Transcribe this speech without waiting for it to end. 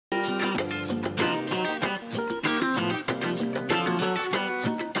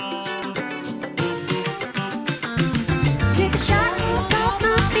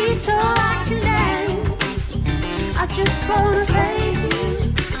wanna praise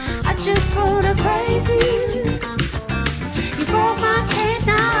you. I just wanna praise you. You broke my chains,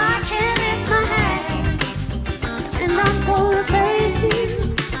 now I can lift my hands. And I'm gonna praise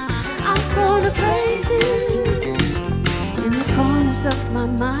you. I'm gonna praise you. In the corners of my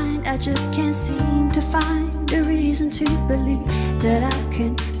mind, I just can't seem to find a reason to believe that I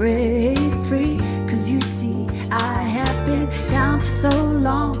can break free. Cause you see, I have been down for so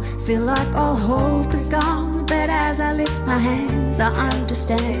long, feel like all hope is gone. But as I lift my hands, I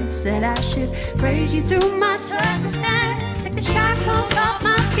understand that I should praise you through my circumstance. Take the shackles off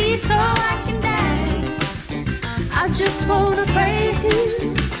my feet so I can dance. I just wanna praise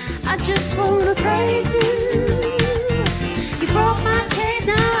you. I just wanna praise you. You broke my chains,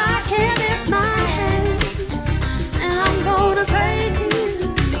 now I can lift my hands. And I'm gonna praise you.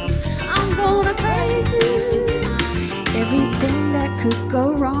 I'm gonna praise you. Everything that could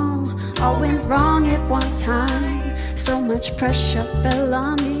go wrong all went wrong at one time. So much pressure fell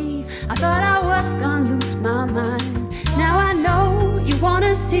on me, I thought I was gonna lose my mind. Now I know you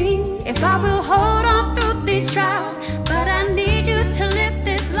wanna see if I will hold on through these trials. But I need you to lift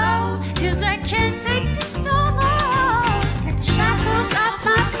this load, cause I can't take this no more. Take the shackles off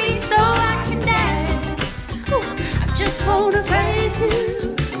my feet so I can dance. Ooh, I just wanna praise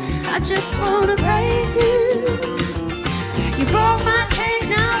you. I just wanna praise you. You broke my chains,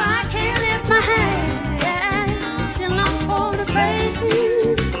 now I can lift my hands. And I'm gonna praise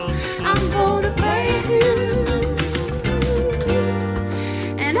you. I'm gonna praise you.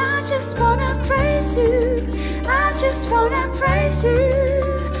 And I just wanna praise you. I just wanna praise you.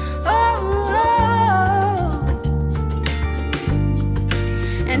 Oh Lord.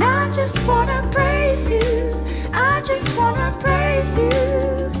 And I just wanna praise you. I just wanna praise you.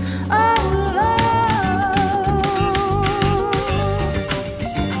 Oh Lord.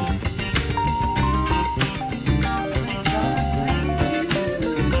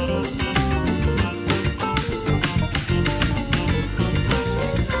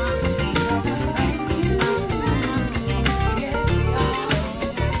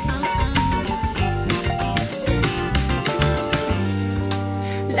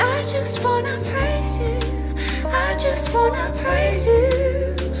 I just wanna praise you. I just wanna praise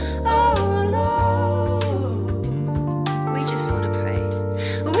you. Oh Lord. We just wanna praise.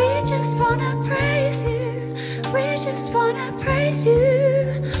 We just wanna praise you. We just wanna praise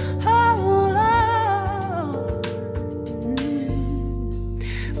you. Oh Lord.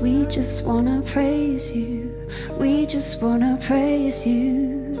 We just wanna praise you. We just wanna praise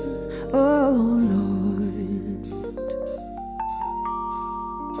you. Oh Lord.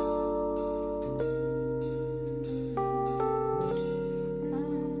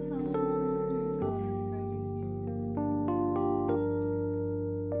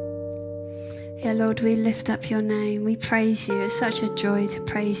 Yeah, Lord, we lift up your name. We praise you. It's such a joy to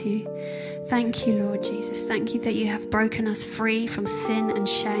praise you. Thank you, Lord Jesus. Thank you that you have broken us free from sin and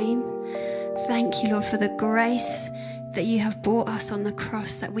shame. Thank you, Lord, for the grace that you have brought us on the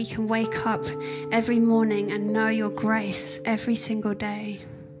cross, that we can wake up every morning and know your grace every single day,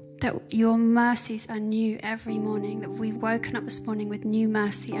 that your mercies are new every morning, that we've woken up this morning with new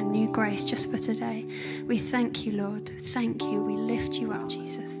mercy and new grace just for today. We thank you, Lord. Thank you. We lift you up,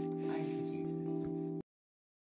 Jesus.